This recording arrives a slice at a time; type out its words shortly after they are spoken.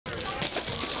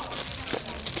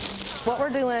What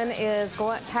we're doing is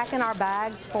packing our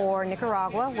bags for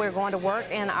Nicaragua. We're going to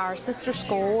work in our sister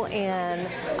school in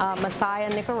Messiah,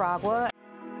 Nicaragua.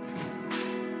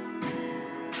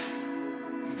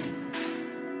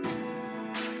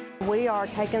 We are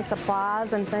taking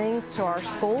supplies and things to our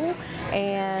school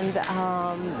and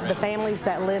the families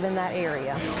that live in that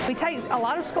area. We take a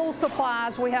lot of school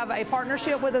supplies. We have a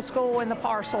partnership with a school in the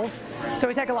parcels, so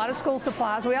we take a lot of school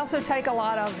supplies. We also take a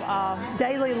lot of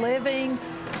daily living,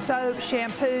 soap,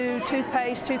 shampoo,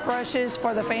 toothpaste, toothbrushes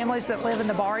for the families that live in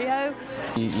the barrio.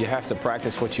 You have to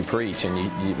practice what you preach, and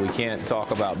we can't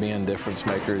talk about being difference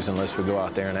makers unless we go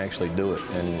out there and actually do it.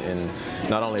 And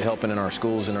not only helping in our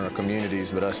schools and in our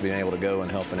communities, but us being able to go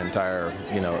and help an entire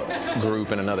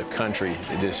group in another country.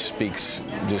 It just speaks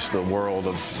just the world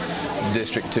of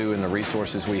District 2 and the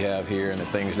resources we have here and the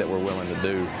things that we're willing to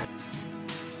do.